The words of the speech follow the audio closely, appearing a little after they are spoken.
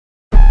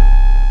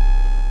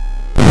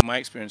My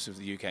experience of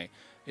the UK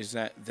is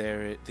that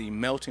the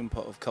melting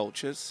pot of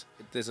cultures.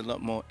 There's a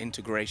lot more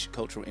integration,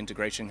 cultural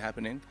integration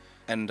happening,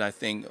 and I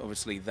think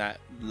obviously that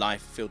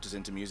life filters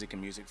into music,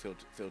 and music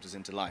filters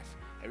into life.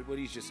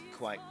 Everybody's just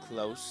quite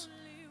close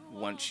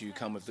once you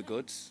come with the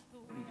goods,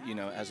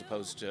 as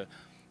opposed to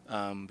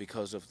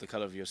because of the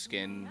color of your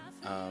skin,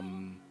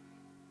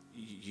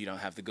 you don't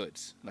have the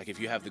goods. Like if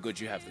you have the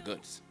goods, you have the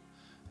goods.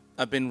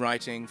 I've been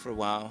writing for a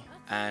while,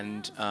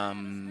 and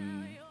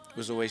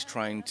was always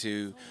trying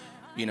to,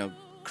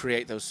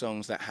 create those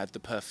songs that had the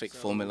perfect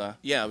formula.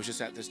 Yeah, I was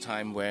just at this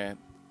time where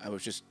it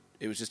was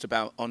just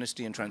about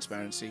honesty and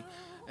transparency,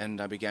 and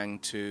I began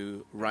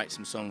to write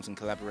some songs and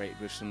collaborate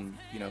with some,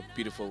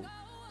 beautiful,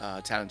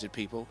 talented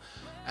people.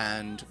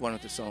 And one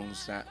of the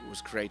songs that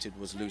was created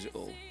was Lose It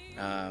All,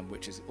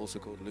 which is also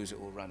called Lose It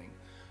All Running.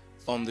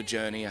 On the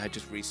journey, I had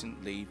just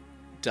recently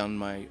done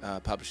my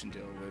publishing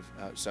deal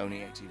with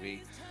Sony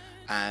ATV,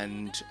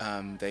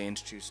 and they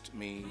introduced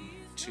me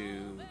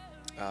to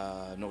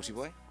Naughty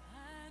Boy.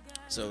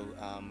 So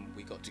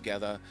we got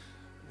together,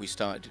 we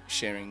started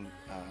sharing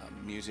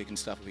music and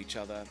stuff with each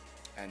other,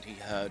 and he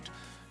heard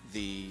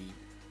the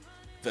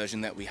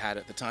version that we had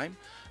at the time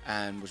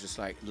and was just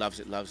like, loves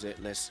it,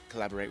 let's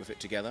collaborate with it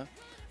together.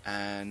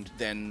 And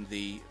then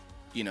the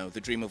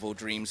dream of all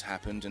dreams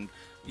happened, and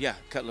yeah,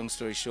 cut long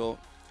story short,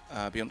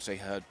 Beyoncé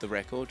heard the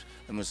record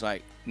and was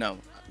like, no,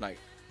 like,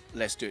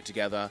 let's do it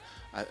together.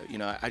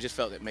 I just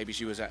felt that maybe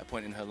she was at a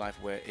point in her life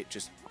where it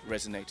just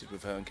resonated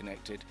with her and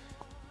connected,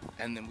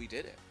 and then we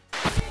did it.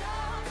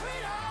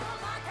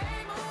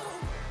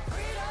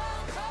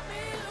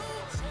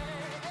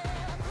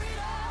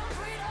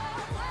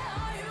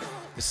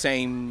 The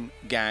same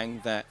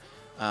gang that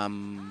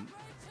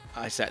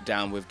I sat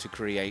down with to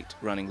create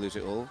Running Lose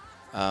It All,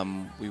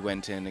 we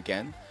went in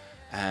again,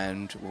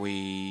 and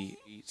we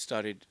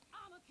started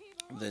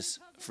this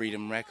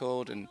Freedom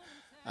record, and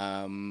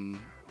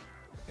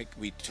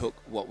we took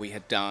what we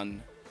had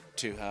done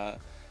to her,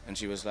 and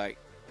she was like,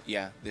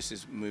 yeah, this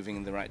is moving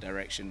in the right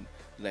direction,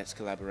 let's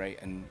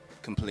collaborate and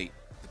complete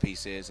the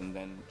pieces. And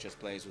then Just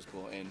Blaze was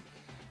brought in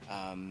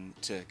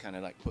to kind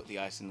of like put the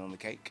icing on the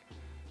cake.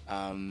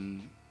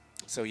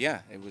 So yeah,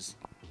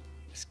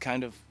 it's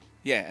kind of,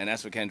 yeah. And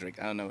as for Kendrick,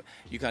 I don't know,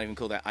 you can't even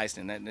call that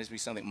icing. There needs to be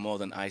something more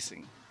than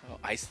icing, or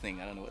ice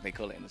thing, I don't know what they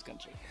call it in this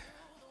country.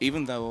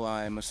 Even though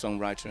I'm a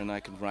songwriter and I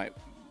can write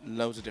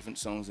loads of different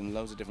songs in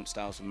loads of different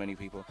styles for many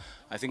people,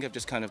 I think I've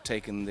just kind of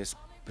taken this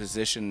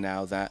position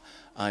now that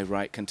I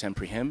write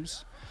contemporary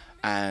hymns,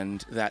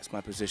 and that's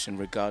my position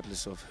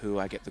regardless of who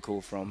I get the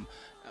call from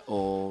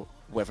or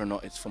whether or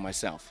not it's for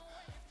myself.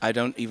 I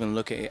don't even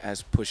look at it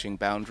as pushing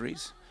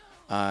boundaries.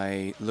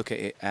 I look at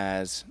it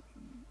as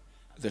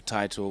the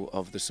title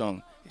of the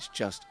song. It's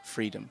just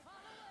freedom.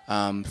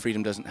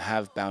 Freedom doesn't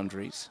have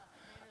boundaries.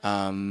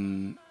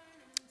 I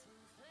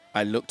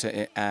looked at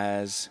it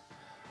as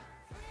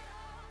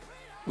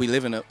we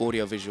live in an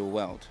audiovisual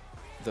world.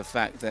 The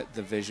fact that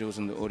the visuals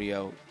and the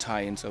audio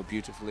tie in so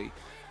beautifully,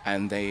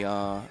 and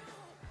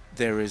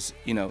there is,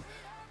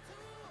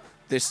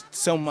 there's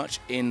so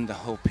much in the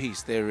whole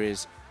piece. There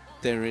is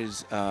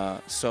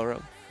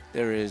sorrow,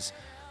 there is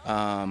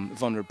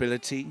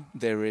vulnerability,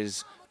 there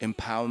is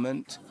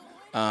empowerment,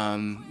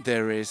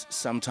 there is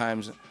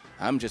sometimes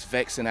I'm just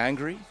vexed and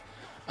angry.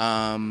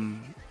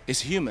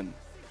 It's human.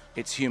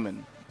 It's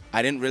human.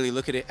 I didn't really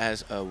look at it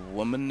as a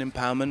woman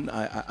empowerment.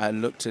 I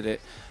looked at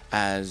it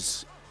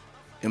as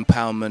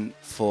empowerment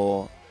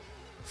for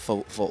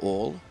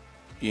all.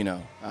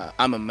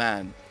 I'm a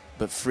man,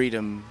 but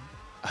freedom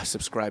I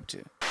subscribe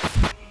to.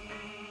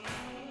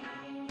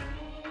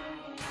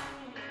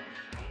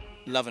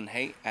 Love and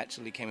Hate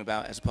actually came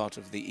about as part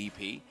of the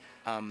EP.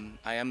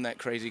 I am that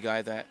crazy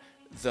guy that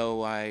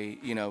though I,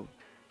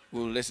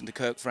 will listen to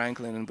Kirk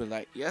Franklin and be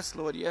like, yes,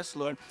 Lord, yes,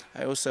 Lord.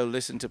 I also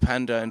listen to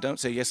Panda and don't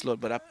say yes,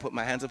 Lord, but I put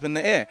my hands up in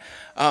the air.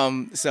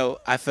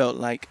 So I felt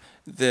like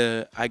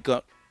I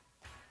got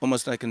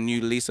almost like a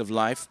new lease of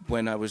life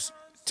when I was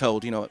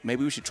told,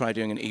 maybe we should try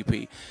doing an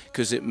EP,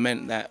 because it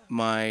meant that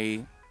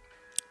my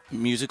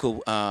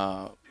musical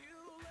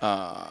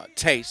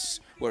tastes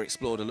were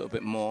explored a little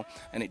bit more,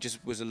 and it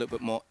just was a little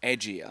bit more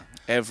edgier.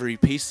 Every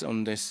piece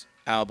on this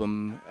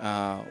album,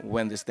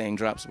 when this thing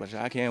drops, which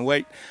I can't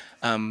wait,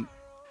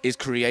 is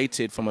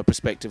created from a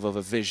perspective of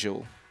a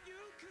visual.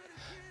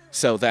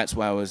 So that's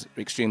why I was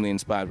extremely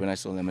inspired when I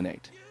saw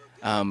Lemonade,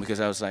 because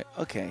I was like,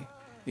 okay,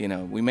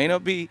 we may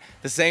not be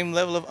the same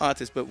level of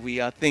artists, but we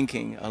are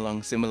thinking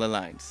along similar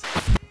lines.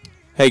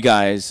 Hey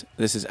guys,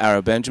 this is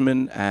Ara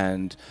Benjamin,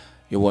 and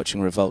you're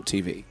watching Revolt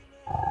TV.